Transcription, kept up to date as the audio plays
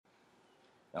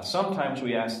Now, sometimes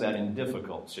we ask that in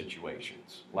difficult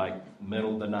situations, like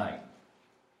middle of the night,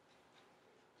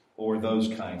 or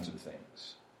those kinds of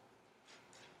things.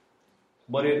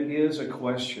 But it is a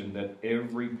question that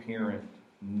every parent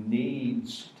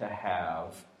needs to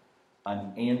have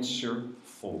an answer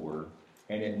for,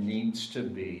 and it needs to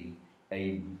be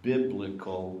a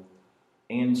biblical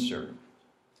answer.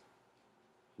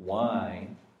 Why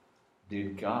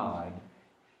did God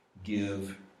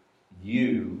give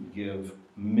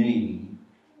me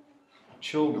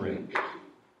children?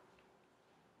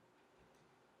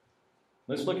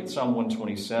 Let's look at Psalm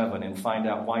 127 and find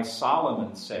out why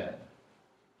Solomon said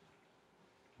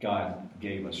God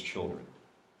gave us children.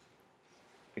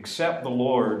 Except the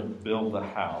Lord build the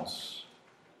house,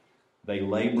 they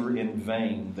labor in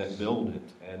vain that build it.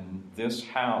 And this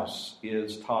house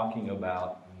is talking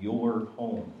about your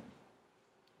home.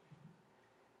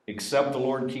 Except the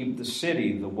Lord keep the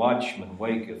city, the watchman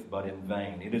waketh but in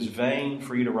vain. It is vain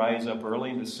for you to rise up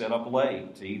early and to sit up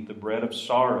late, to eat the bread of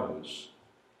sorrows,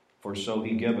 for so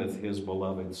he giveth his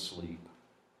beloved sleep.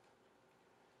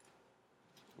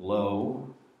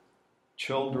 Lo,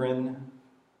 children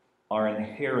are an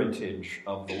heritage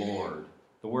of the Lord.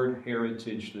 The word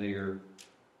heritage there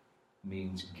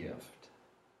means gift.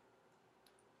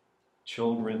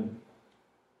 Children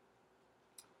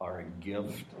are a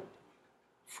gift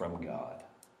from God.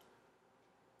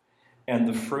 And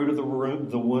the fruit of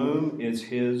the womb is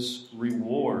his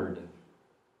reward.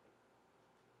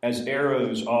 As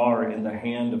arrows are in the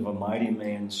hand of a mighty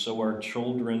man, so are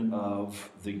children of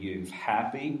the youth.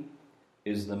 Happy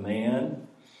is the man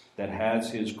that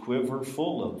has his quiver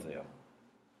full of them.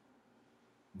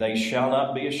 They shall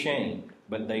not be ashamed,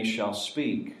 but they shall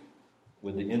speak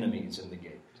with the enemies in the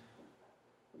gate.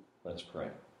 Let's pray.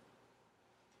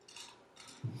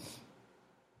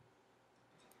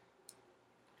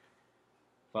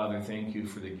 Father, thank you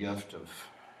for the gift of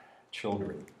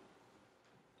children.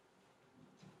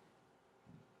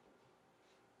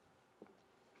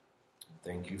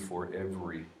 Thank you for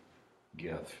every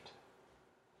gift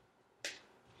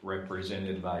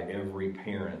represented by every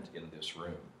parent in this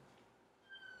room.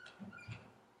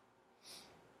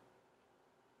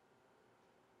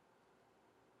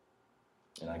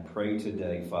 And I pray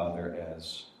today, Father,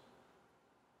 as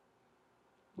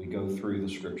we go through the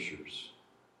Scriptures,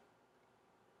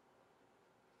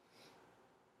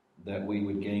 that we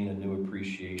would gain a new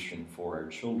appreciation for our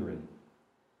children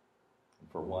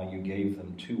and for why you gave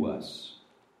them to us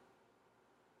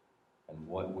and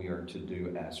what we are to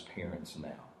do as parents now.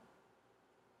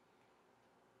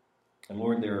 And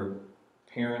Lord, there are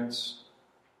parents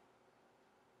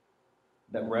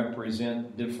that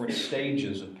represent different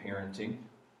stages of parenting.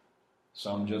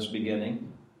 Some just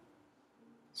beginning,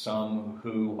 some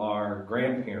who are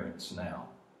grandparents now,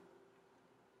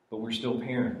 but we're still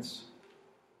parents.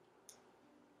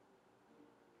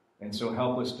 And so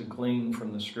help us to glean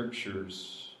from the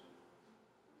Scriptures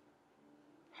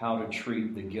how to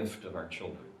treat the gift of our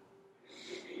children.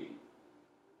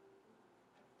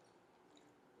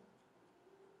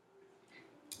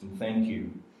 And thank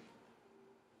you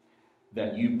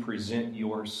that you present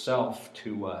yourself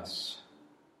to us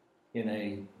in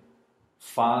a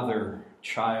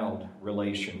father-child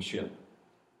relationship.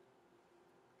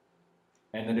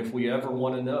 And that if we ever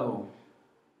want to know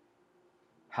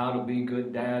how to be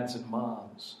good dads and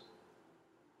moms,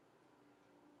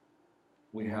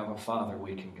 we have a Father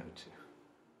we can go to.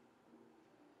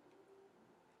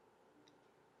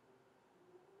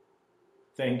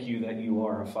 Thank you that you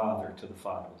are a father to the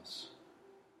fatherless.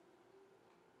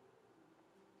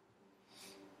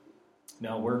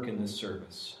 Now work in this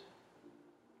service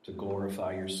to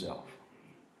glorify yourself.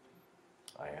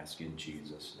 I ask in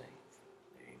Jesus' name.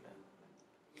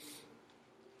 Amen.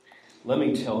 Let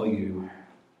me tell you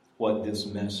what this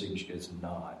message is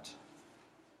not.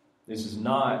 This is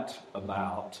not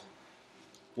about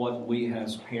what we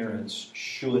as parents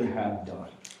should have done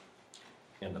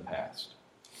in the past.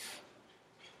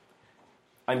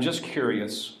 I'm just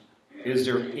curious, is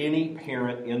there any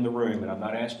parent in the room, and I'm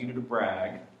not asking you to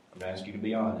brag, I'm asking you to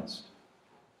be honest.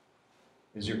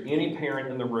 Is there any parent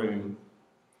in the room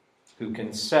who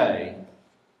can say,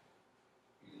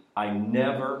 I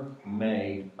never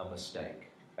made a mistake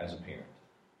as a parent?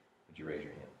 Would you raise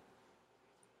your hand?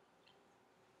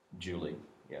 Julie.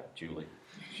 Yeah, Julie.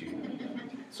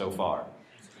 So far.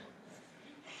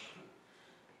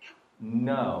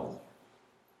 No.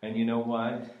 And you know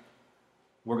what?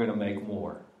 We're going to make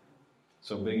more.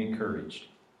 So be encouraged.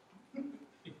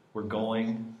 We're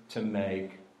going to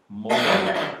make more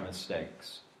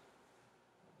mistakes.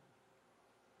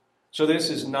 So this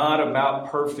is not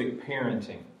about perfect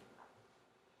parenting.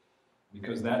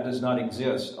 because that does not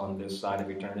exist on this side of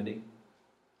eternity.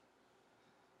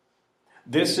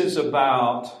 This is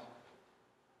about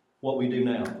what we do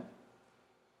now.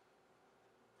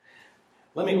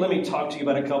 Let me talk to you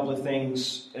about a couple of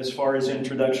things as far as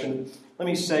introduction. Let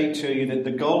me say to you that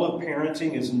the goal of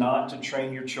parenting is not to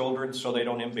train your children so they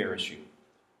don't embarrass you.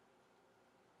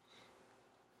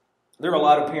 There are a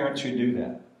lot of parents who do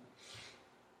that.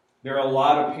 There are a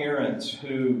lot of parents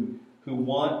who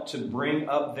want to bring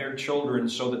up their children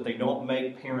so that they don't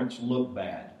make parents look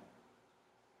bad.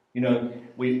 You know,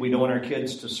 we don't want our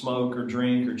kids to smoke or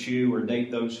drink or chew or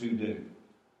date those who do.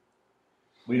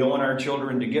 We don't want our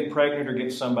children to get pregnant or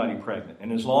get somebody pregnant.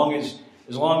 And as long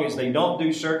as they don't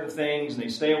do certain things and they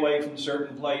stay away from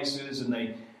certain places and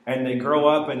they grow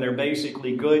up and they're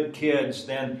basically good kids,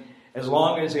 then as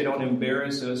long as they don't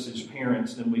embarrass us as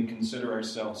parents, then we consider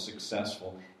ourselves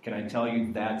successful. Can I tell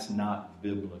you that's not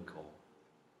biblical?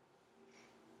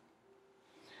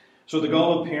 So the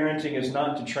goal of parenting is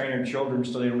not to train our children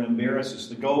so they don't embarrass us.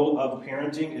 The goal of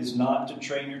parenting is not to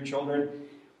train your children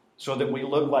so that we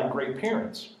look like great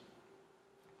parents.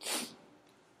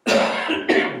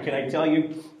 Can I tell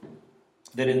you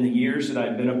that in the years that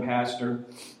I've been a pastor,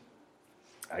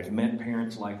 I've met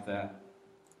parents like that.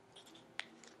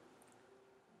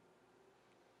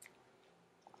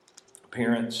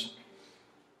 Parents,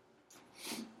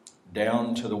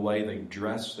 down to the way they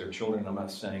dress their children. I'm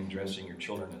not saying dressing your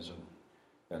children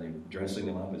dressing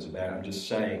them up is bad. I'm just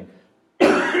saying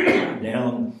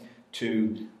down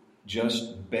to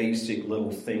just basic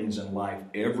little things in life.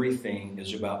 Everything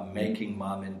is about making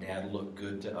mom and dad look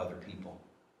good to other people.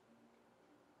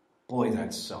 Boy,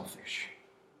 that's selfish.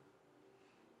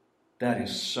 That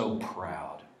is so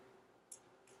proud.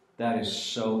 That is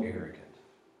so arrogant.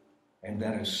 And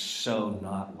that is so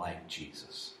not like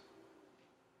Jesus.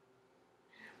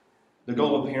 The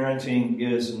goal of parenting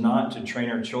is not to train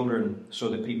our children so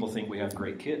that people think we have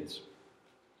great kids.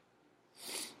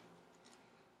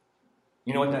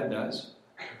 You know what that does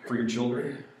for your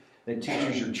children? That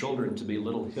teaches your children to be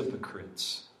little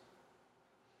hypocrites.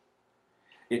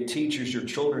 It teaches your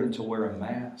children to wear a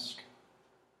mask.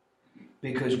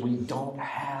 Because we don't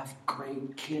have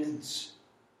great kids,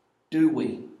 do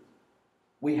we?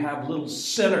 We have little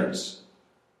sinners.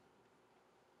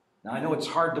 Now, I know it's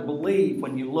hard to believe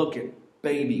when you look at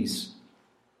babies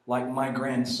like my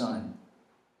grandson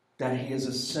that he is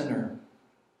a sinner.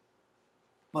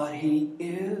 But he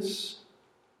is.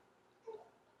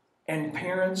 And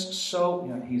parents,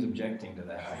 he's objecting to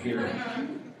that, I hear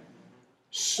him.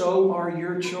 So are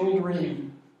your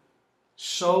children.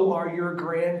 So are your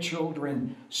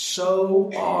grandchildren.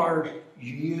 So are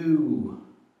you.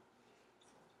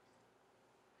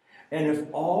 And if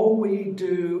all we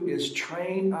do is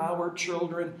train our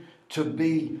children to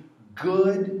be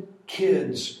good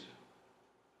kids,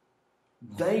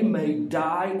 they may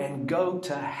die and go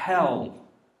to hell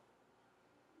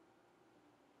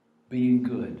being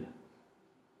good.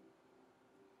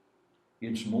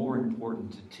 It's more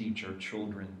important to teach our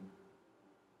children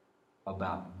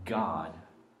about God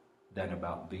than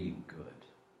about being good.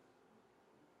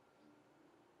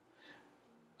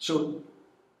 So,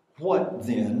 what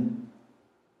then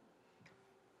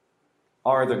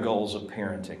are the goals of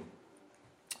parenting?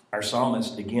 Our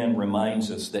psalmist again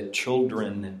reminds us that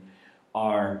children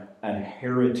are a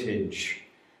heritage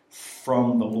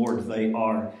from the Lord. They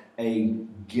are a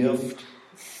gift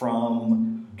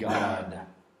from God.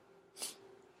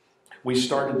 We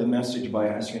started the message by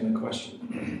asking the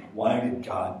question, why did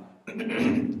God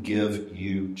give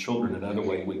you children? Another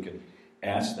way we could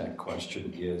ask that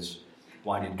question is,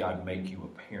 why did God make you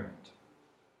a parent?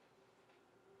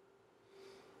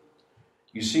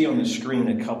 You see on the screen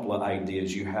a couple of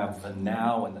ideas. You have the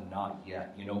now and the not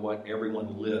yet. You know what?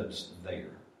 Everyone lives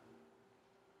there.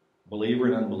 Believer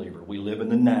and unbeliever. We live in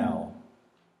the now,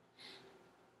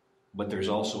 but there's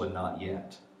also a not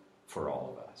yet for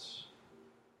all of us.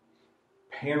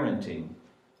 Parenting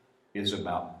is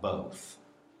about both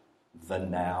the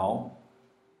now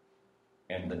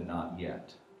and the not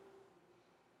yet.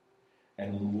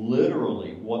 And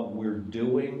literally what we're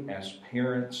doing as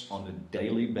parents on a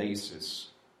daily basis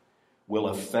will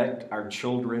affect our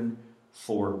children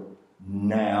for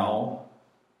now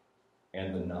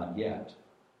and the not yet.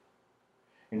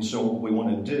 And so what we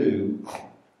want to do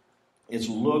is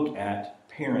look at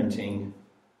parenting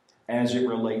as it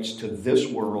relates to this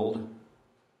world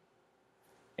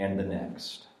and the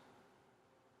next.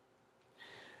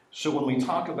 So when we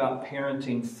talk about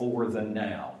parenting for the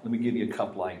now, let me give you a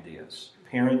couple ideas.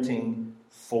 Parenting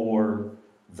for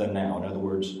the now. In other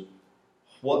words,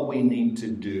 what we need to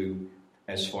do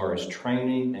as far as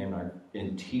training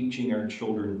in teaching our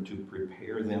children to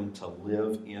prepare them to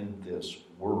live in this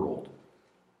world.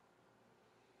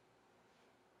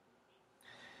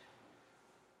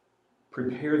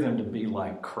 Prepare them to be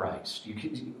like Christ.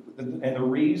 And the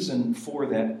reason for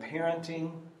that,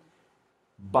 parenting,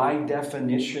 by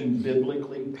definition,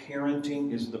 biblically,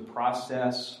 parenting is the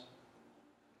process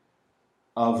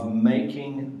of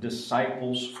making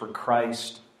disciples for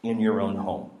Christ in your own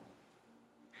home.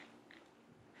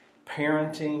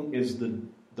 Parenting is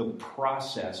the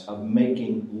process of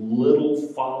making little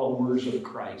followers of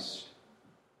Christ.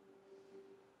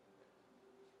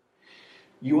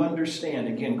 You understand,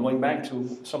 again, going back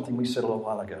to something we said a little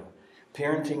while ago,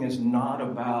 parenting is not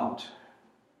about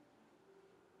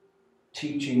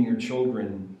teaching your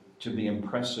children to be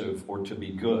impressive or to be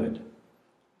good.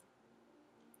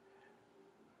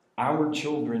 Our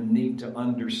children need to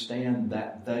understand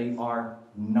that they are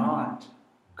not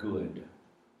good.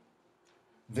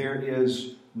 There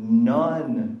is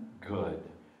none good.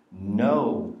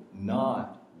 No,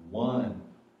 not one.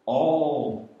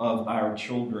 All of our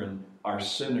children are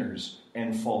sinners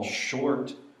and fall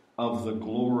short of the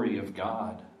glory of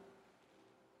God.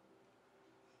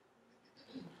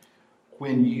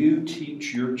 When you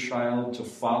teach your child to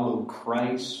follow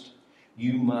Christ,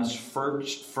 you must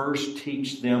first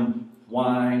teach them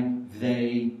why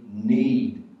they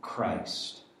need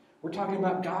Christ. We're talking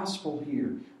about gospel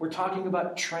here. We're talking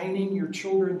about training your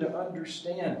children to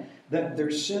understand that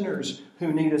they're sinners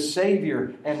who need a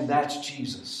Savior, and that's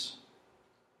Jesus.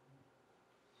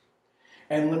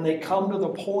 And when they come to the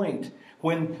point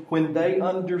when they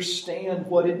understand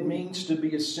what it means to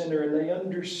be a sinner, and they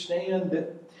understand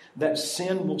that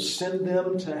sin will send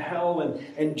them to hell,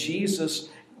 and Jesus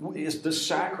is the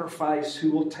sacrifice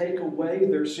who will take away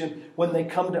their sin. When they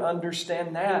come to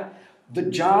understand that, the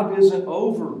job isn't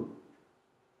over.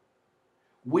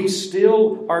 We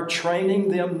still are training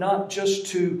them not just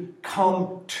to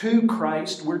come to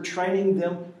Christ, we're training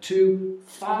them to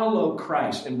follow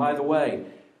Christ. And by the way,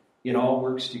 it all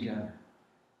works together.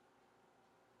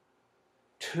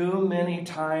 Too many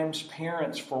times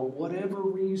parents, for whatever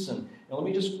reason, and let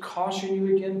me just caution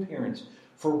you again, parents,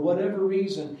 for whatever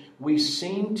reason, we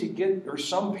seem to get, or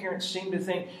some parents seem to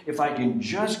think, if I can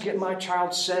just get my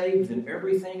child saved, then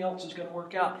everything else is going to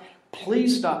work out.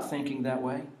 Please stop thinking that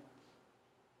way.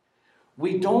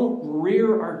 We don't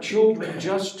rear our children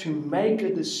just to make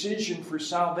a decision for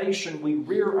salvation. We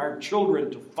rear our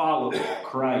children to follow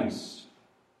Christ.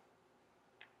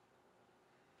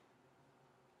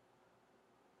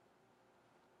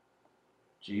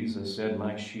 Jesus said,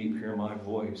 "My sheep hear my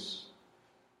voice,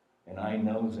 and I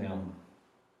know them,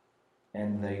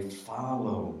 and they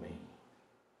follow me."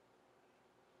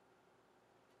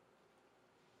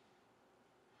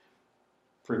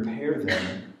 Prepare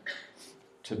them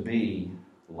to be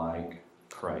like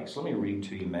Christ. Let me read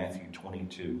to you Matthew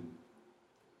 22,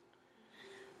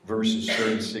 verses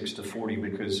 36 to 40,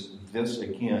 because this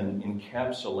again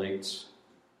encapsulates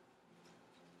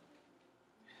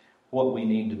what we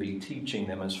need to be teaching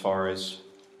them as far as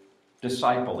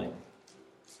discipling,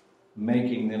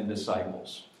 making them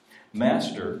disciples.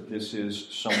 Master, this is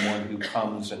someone who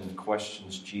comes and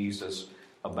questions Jesus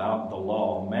about the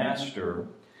law. Master,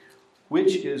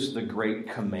 which is the great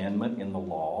commandment in the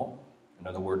law? In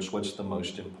other words, what's the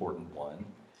most important one?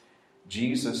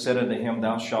 Jesus said unto him,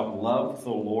 Thou shalt love the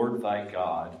Lord thy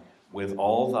God with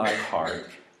all thy heart,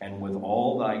 and with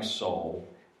all thy soul,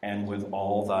 and with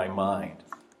all thy mind.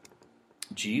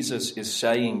 Jesus is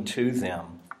saying to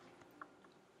them,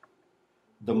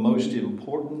 the most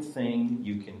important thing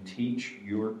you can teach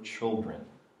your children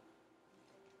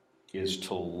is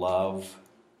to love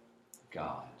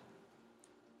God.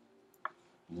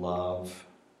 Love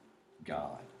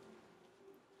God.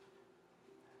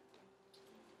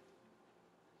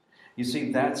 You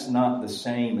see, that's not the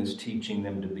same as teaching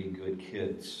them to be good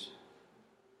kids.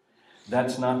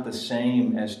 That's not the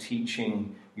same as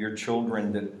teaching your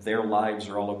children that their lives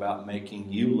are all about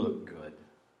making you look good.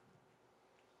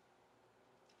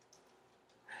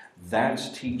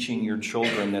 That's teaching your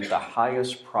children that the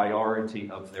highest priority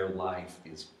of their life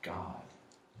is God.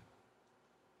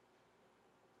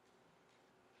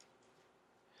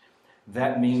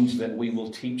 That means that we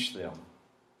will teach them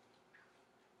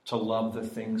to love the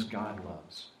things God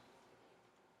loves.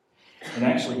 And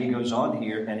actually, he goes on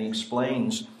here and he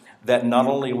explains that not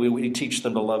only will we teach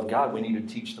them to love God, we need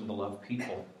to teach them to love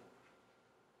people.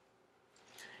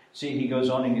 See, he goes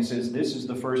on and he says, this is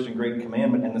the first and great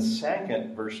commandment. And the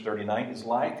second, verse 39, is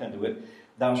like unto it,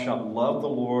 Thou shalt love the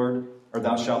Lord, or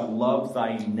thou shalt love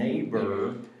thy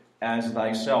neighbor as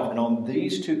thyself. And on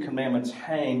these two commandments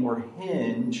hang or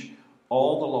hinge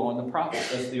all the law and the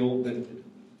prophets. That's the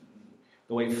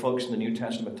way folks in the New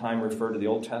Testament time refer to the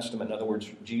Old Testament. In other words,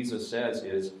 Jesus says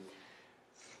is,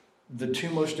 the two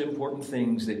most important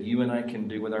things that you and I can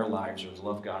do with our lives is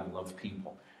love God and love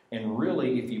people. And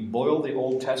really, if you boil the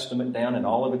Old Testament down and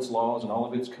all of its laws and all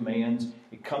of its commands,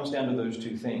 it comes down to those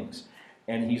two things.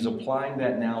 And he's applying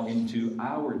that now into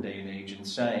our day and age and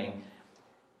saying,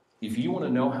 if you want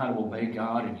to know how to obey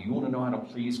God, and you want to know how to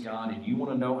please God, and you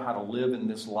want to know how to live in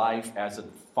this life as a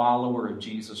follower of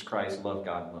Jesus Christ, love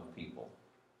God and love people.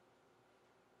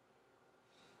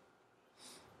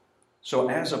 So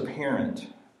as a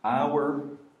parent, our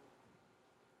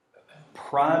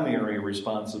primary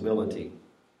responsibility,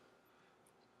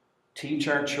 teach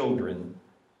our children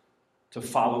to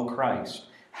follow Christ.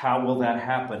 How will that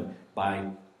happen? By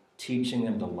teaching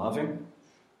them to love Him,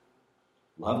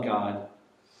 love God,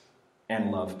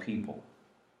 and love people.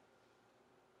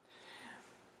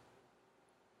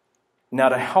 Now,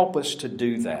 to help us to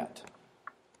do that,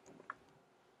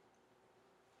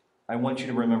 I want you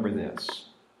to remember this.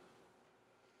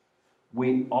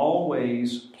 We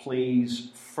always please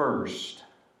first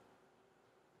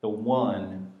the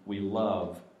one we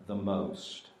love the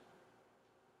most.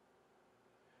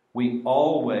 We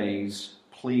always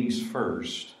please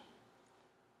first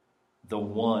the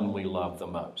one we love the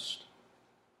most.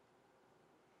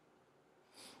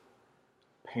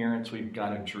 Parents, we've got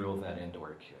to drill that into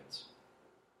our kids.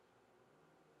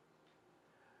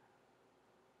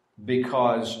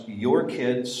 Because your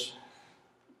kids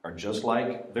are just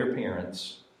like their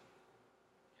parents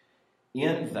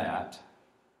in that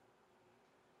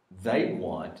they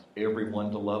want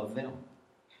everyone to love them.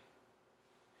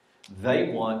 They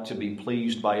want to be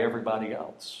pleased by everybody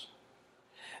else.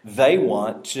 They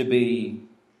want to be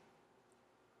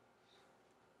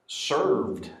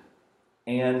served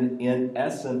and, in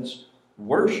essence,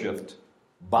 worshipped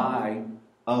by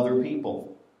other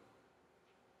people.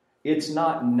 It's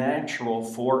not natural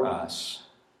for us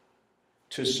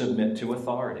to submit to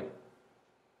authority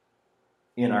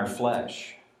in our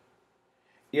flesh.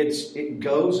 It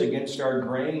goes against our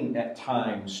grain at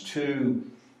times to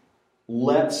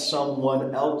let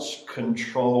someone else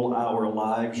control our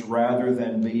lives rather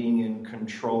than being in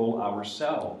control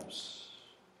ourselves.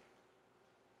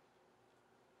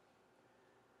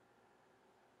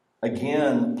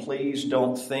 Again, please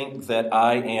don't think that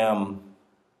I am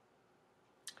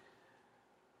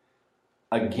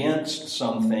against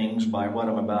some things by what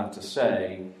I'm about to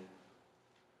say,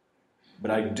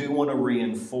 but I do want to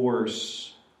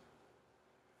reinforce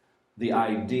the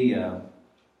idea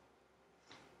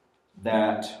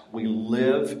that we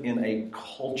live in a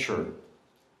culture.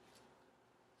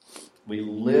 We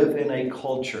live in a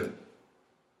culture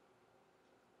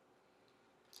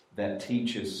that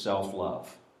teaches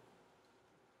self-love.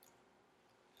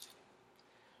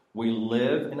 We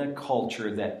live in a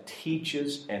culture that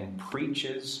teaches and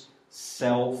preaches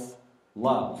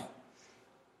self-love.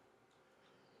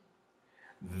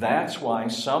 That's why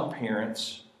some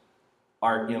parents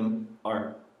run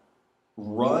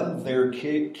their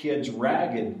kids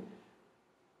ragged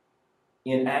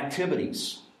in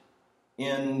activities,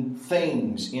 in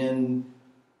things, in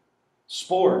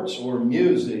sports or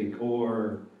music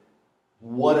or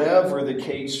whatever the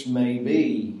case may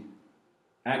be,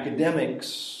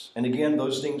 academics. And again,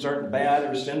 those things aren't bad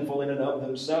or sinful in and of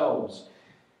themselves.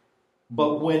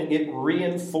 But when it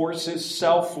reinforces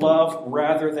self-love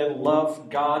rather than love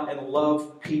God and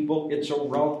love people, it's a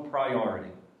wrong priority.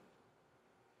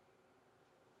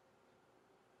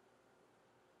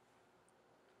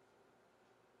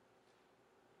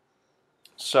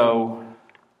 So,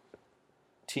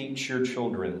 teach your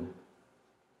children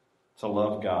to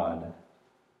love God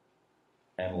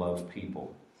and love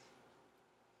people.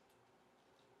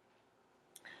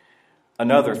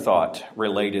 Another thought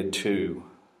related to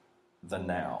the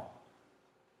now.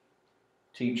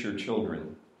 Teach your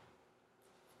children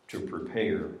to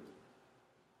prepare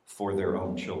for their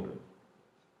own children.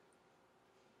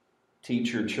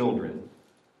 Teach your children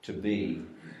to be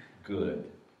good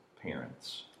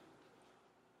parents.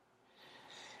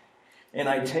 And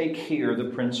I take here the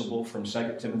principle from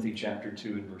 2 Timothy chapter 2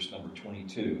 and verse number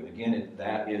 22. Again,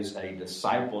 that is a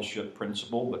discipleship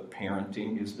principle, but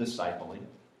parenting is discipling.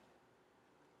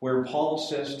 Where Paul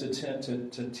says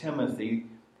to Timothy,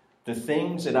 the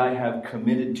things that I have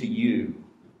committed to you,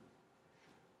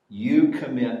 you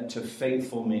commit to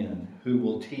faithful men who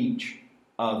will teach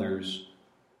others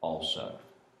also.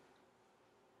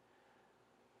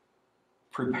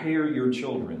 Prepare your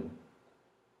children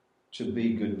to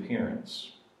be good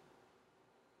parents.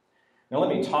 Now let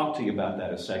me talk to you about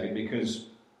that a second, because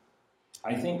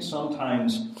I think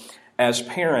sometimes as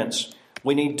parents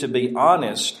we need to be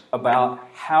honest about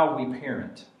how we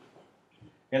parent.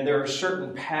 And there are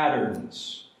certain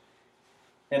patterns.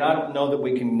 And I don't know that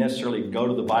we can necessarily go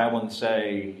to the Bible and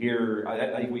say, here,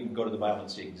 I think we can go to the Bible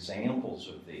and see examples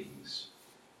of these.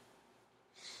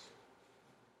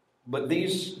 But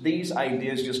these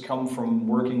ideas just come from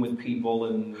working with people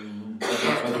and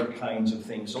other kinds of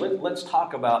things. So let's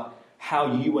talk about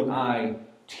how you and I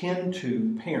tend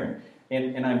to parent.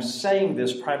 And I'm saying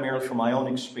this primarily from my own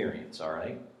experience, all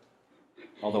right?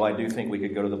 Although I do think we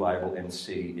could go to the Bible and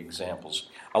see examples.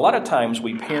 A lot of times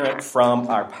we parent from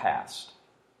our past,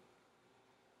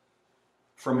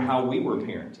 from how we were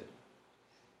parented.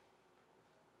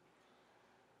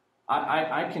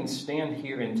 I can stand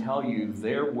here and tell you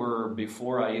there were,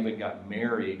 before I even got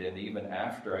married, and even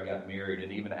after I got married,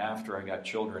 and even after I got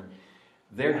children,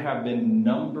 there have been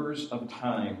numbers of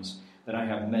times that I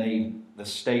have made the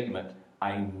statement,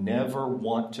 I never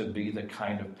want to be the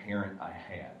kind of parent I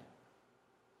had.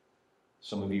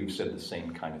 Some of you have said the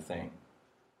same kind of thing.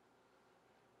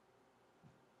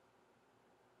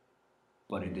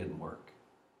 But it didn't work.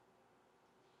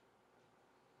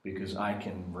 Because I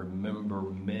can remember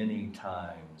many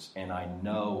times, and I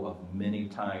know of many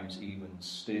times even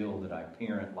still, that I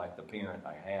parent like the parent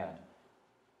I had.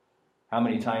 How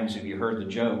many times have you heard the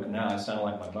joke, now I sound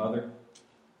like my mother?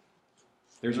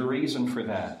 There's a reason for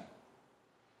that.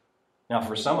 Now,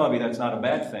 for some of you, that's not a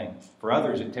bad thing. For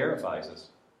others, it terrifies us.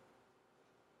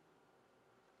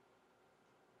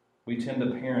 We tend to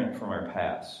parent from our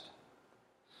past.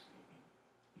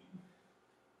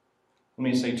 Let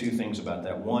me say two things about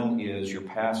that. One is your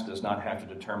past does not have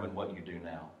to determine what you do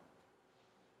now.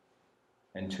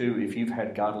 And two, if you've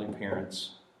had godly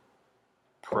parents,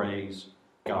 praise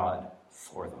God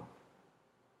for them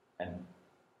and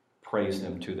praise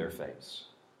them to their face.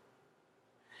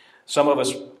 Some of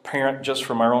us parent just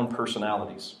from our own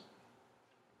personalities.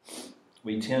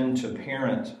 We tend to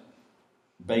parent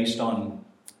based on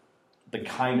the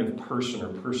kind of person or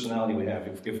personality we have.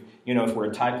 If we're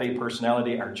a type A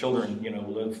personality, our children,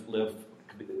 live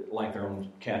like their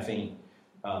own caffeine.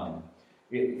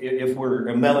 If we're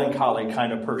a melancholy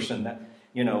kind of person, that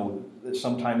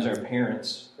sometimes our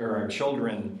parents or our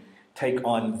children take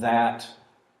on that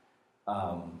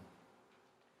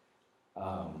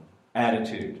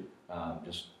attitude.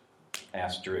 Just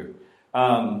ask Drew.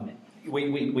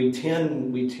 We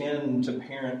tend to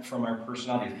parent from our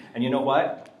personality, and you know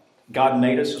what? God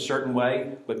made us a certain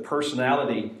way, but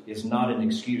personality is not an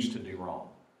excuse to do wrong.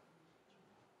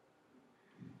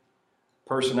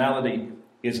 Personality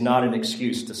is not an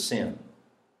excuse to sin.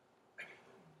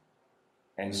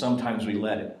 And sometimes we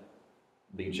let it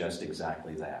be just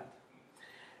exactly that.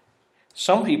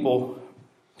 Some people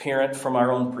parent from our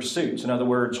own pursuits. In other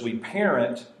words, we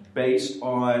parent based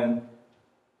on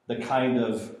the kind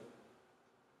of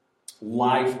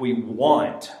life we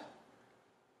want.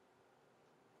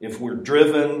 If we're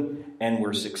driven and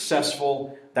we're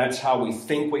successful, that's how we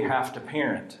think we have to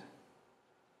parent.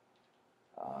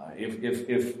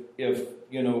 If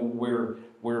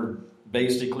we're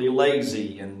basically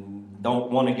lazy and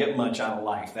don't want to get much out of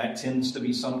life, that tends to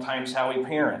be sometimes how we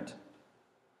parent.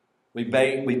 We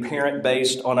parent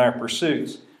based on our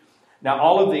pursuits. Now,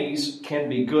 all of these can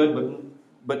be good,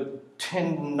 but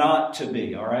tend not to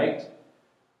be. All right.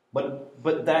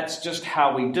 But that's just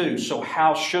how we do. So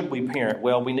how should we parent?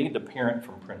 Well, we need to parent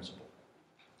from principle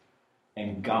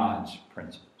and God's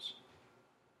principles.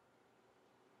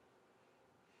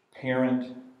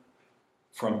 Parent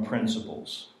from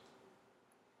principles.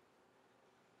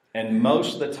 And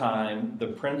most of the time, the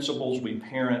principles we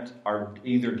parent are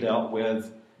either dealt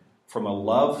with from a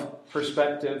love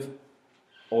perspective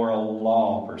or a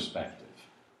law perspective.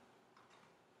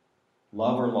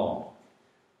 Love or law.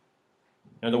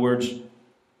 In other words,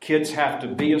 kids have to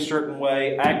be a certain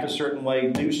way, act a certain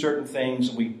way, do certain things.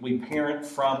 We parent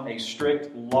from a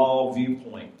strict law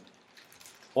viewpoint.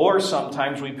 Or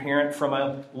sometimes we parent from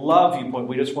a love viewpoint.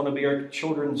 We just want to be our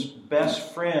children's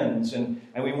best friends, and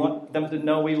we want them to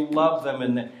know we love them,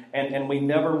 and we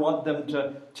never want them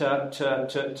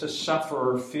to suffer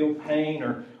or feel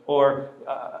pain, or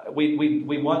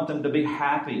we want them to be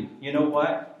happy. You know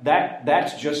what?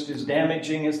 That's just as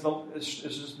damaging as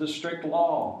the strict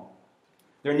law.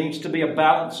 There needs to be a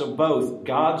balance of both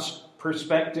God's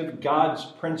perspective, God's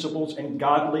principles, and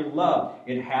godly love.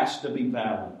 It has to be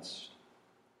balanced.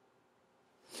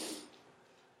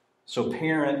 So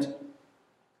parent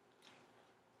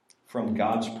from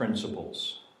God's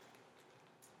principles.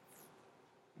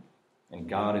 And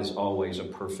God is always a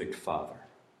perfect Father.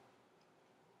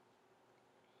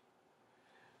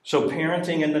 So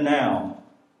parenting in the now.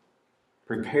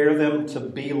 Prepare them to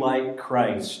be like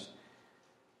Christ.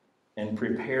 and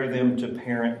prepare them to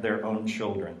parent their own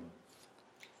children.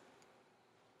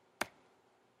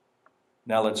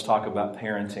 Now let's talk about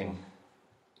parenting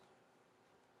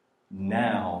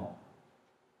now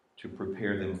to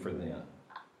prepare them for then.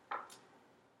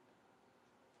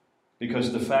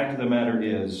 Because the fact of the matter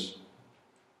is,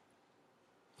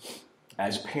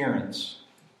 as parents,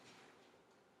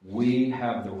 we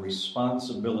have the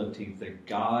responsibility, the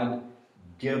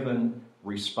God-given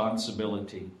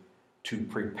responsibility to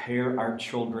prepare our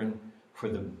children for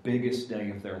the biggest day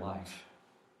of their life.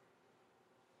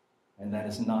 And that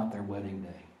is not their wedding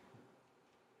day.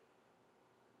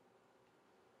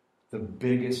 The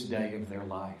biggest day of their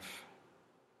life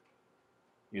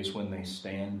is when they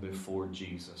stand before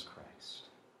Jesus Christ.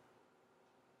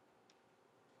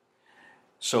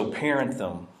 So parent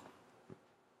them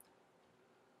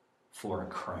for a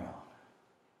crown.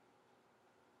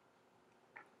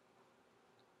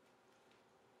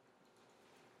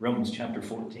 Romans chapter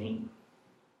 14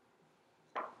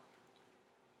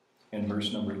 and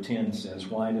verse number 10 says,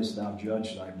 "Why dost thou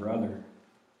judge thy brother?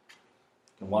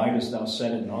 And why dost thou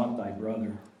set at naught thy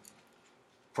brother?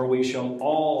 For we shall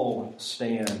all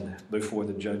stand before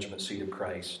the judgment seat of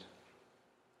Christ."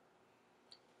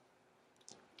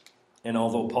 And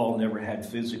although Paul never had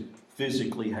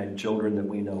physically had children that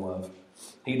we know of,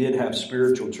 he did have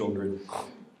spiritual children.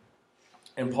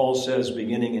 And Paul says,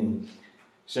 beginning in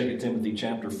 2 Timothy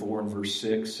chapter 4 and verse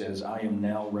 6, says, "I am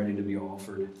now ready to be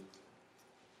offered,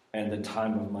 and the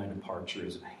time of my departure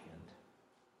is at hand.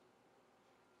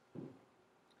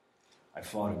 I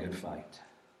fought a good fight.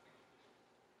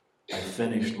 I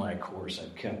finished my course.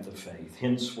 I've kept the faith.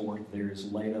 Henceforth there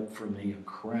is laid up for me a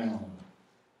crown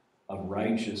of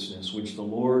righteousness, which the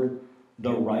Lord,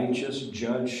 the righteous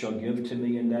judge, shall give to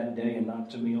me in that day, and not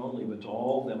to me only, but to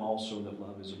all them also that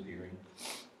love his appearing."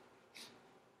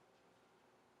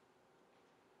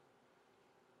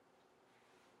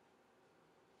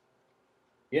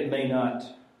 It may not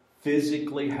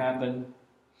physically happen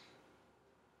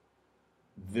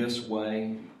this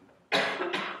way,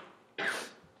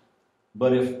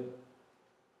 but if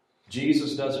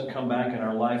Jesus doesn't come back in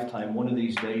our lifetime, one of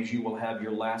these days you will have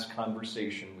your last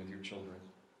conversation with your children.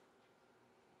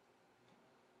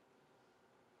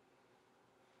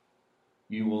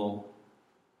 You will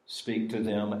speak to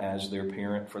them as their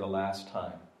parent for the last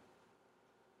time.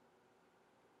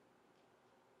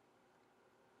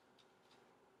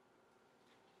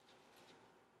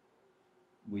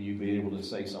 Will you be able to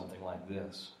say something like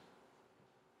this?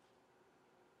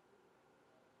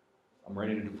 "I'm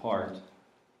ready to depart.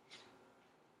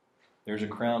 There's a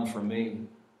crown for me.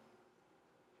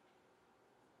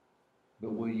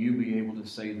 But will you be able to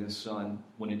say this, son,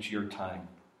 when it's your time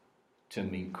to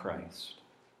meet Christ?"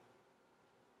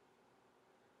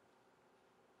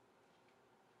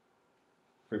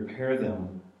 Prepare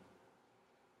them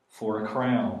for a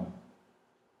crown.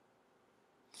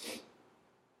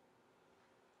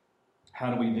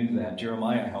 How do we do that?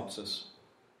 Jeremiah helps us.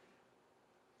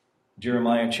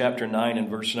 Jeremiah chapter 9 and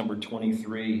verse number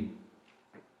 23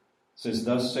 says,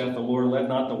 "Thus saith the Lord, let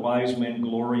not the wise man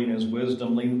glory in his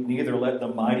wisdom, neither let the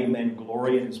mighty man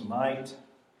glory in his might.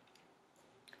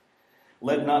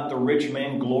 Let not the rich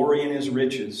man glory in his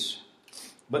riches."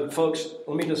 But folks,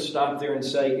 let me just stop there and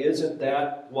say, isn't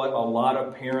that what a lot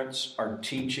of parents are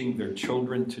teaching their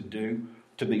children to do?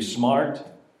 To be smart,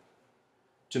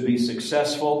 to be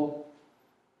successful,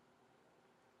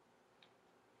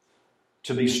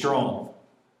 to be strong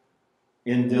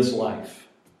in this life.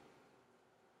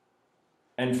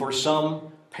 And for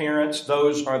some parents,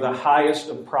 those are the highest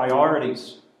of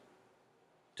priorities.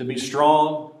 To be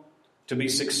strong, to be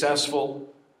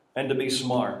successful, and to be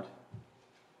smart.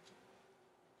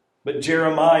 But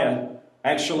Jeremiah,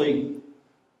 actually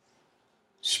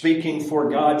speaking for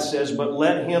God, says, "But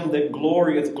let him that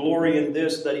glorieth glory in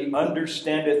this, that he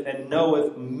understandeth and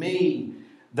knoweth me,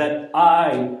 that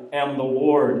I am the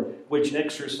Lord, which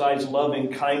exercise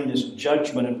loving kindness,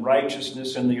 judgment, and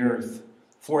righteousness in the earth.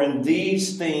 For in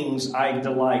these things I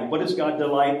delight." What does God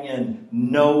delight in?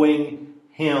 Knowing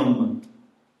him.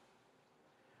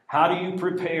 How do you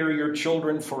prepare your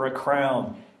children for a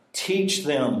crown? Teach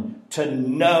them to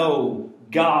know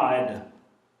God.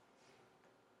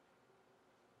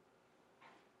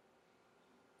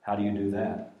 How do you do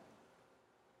that?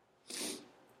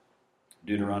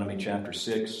 Deuteronomy chapter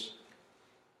 6,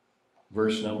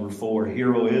 verse number 4.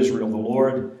 "Hear, O Israel, the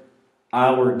Lord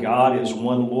our God is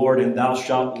one Lord, and thou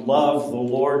shalt love the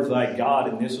Lord thy God."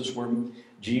 And this is where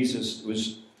Jesus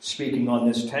was speaking on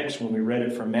this text when we read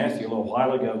it from Matthew a little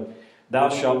while ago. "Thou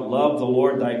shalt love the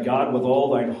Lord thy God with all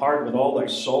thine heart, with all thy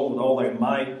soul, with all thy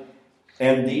might,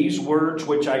 And these words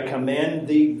which I command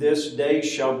thee this day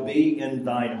shall be in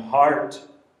thine heart.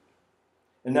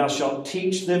 And thou shalt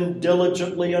teach them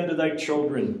diligently unto thy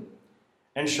children,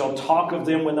 and shalt talk of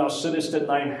them when thou sittest in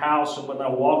thine house, and when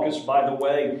thou walkest by the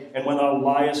way, and when thou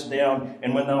liest down,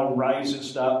 and when thou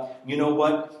risest up. You know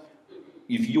what?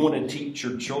 If you want to teach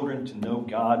your children to know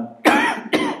God,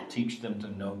 teach them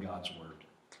to know God's word.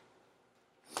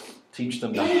 Teach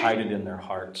them to hide it in their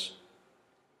hearts.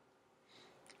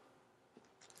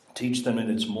 Teach them that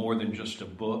it's more than just a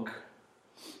book.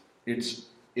 It's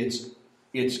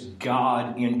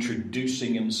God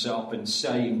introducing himself and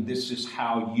saying, this is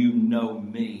how you know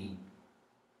me.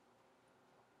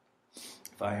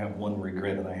 If I have one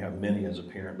regret, and I have many as a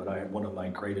parent, but one of my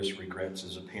greatest regrets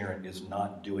as a parent is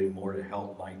not doing more to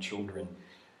help my children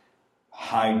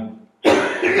hide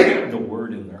the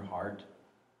word in their heart.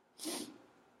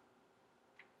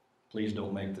 Please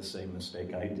don't make the same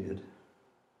mistake I did.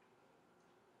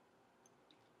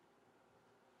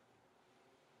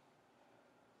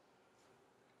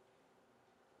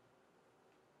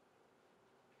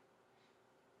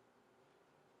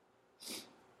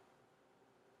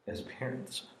 As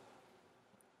parents,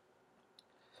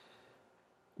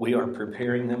 we are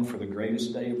preparing them for the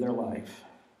greatest day of their life.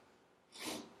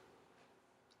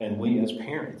 And we as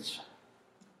parents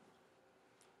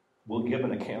will give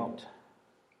an account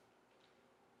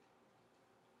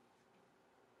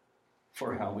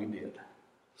for how we did.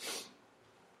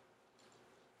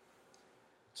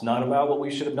 It's not about what we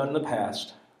should have done in the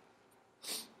past.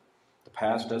 The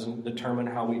past doesn't determine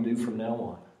how we do from now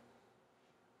on.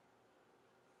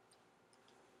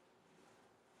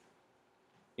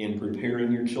 In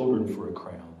preparing your children for a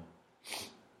crown,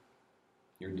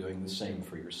 you're doing the same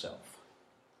for yourself.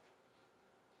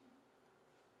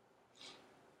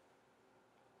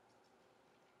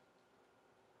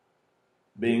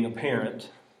 Being a parent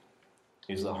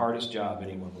is the hardest job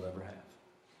anyone will ever have.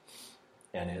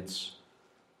 And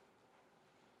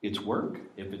it's work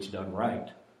if it's done right.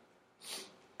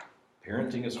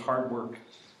 Parenting is hard work.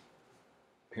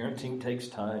 Parenting takes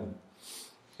time.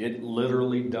 It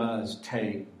literally does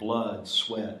take blood,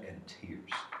 sweat, and tears.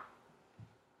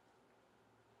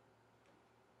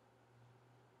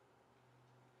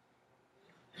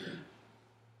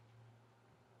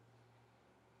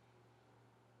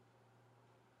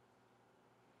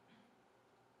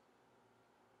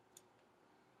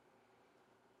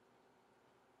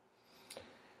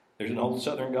 There's an old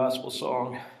Southern gospel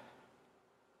song.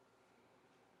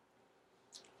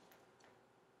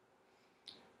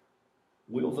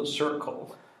 Will the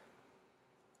circle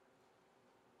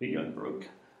be unbroken?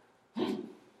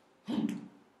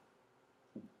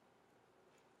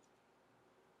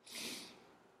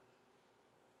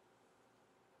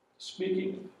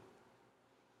 Speaking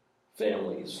of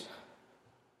families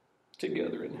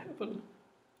together in heaven.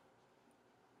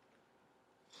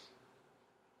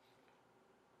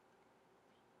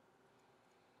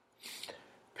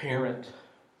 Parent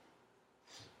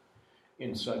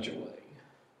in such a way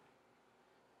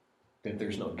that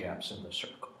there's no gaps in the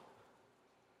circle.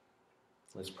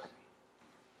 Let's pray.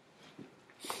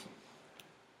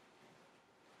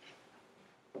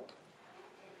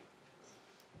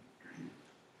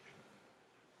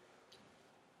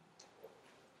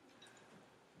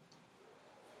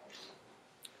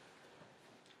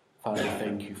 Father,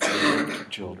 thank you for your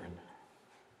children.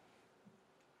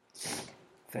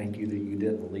 Thank you that you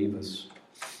didn't leave us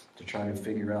to try to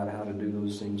figure out how to do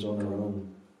those things on our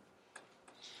own.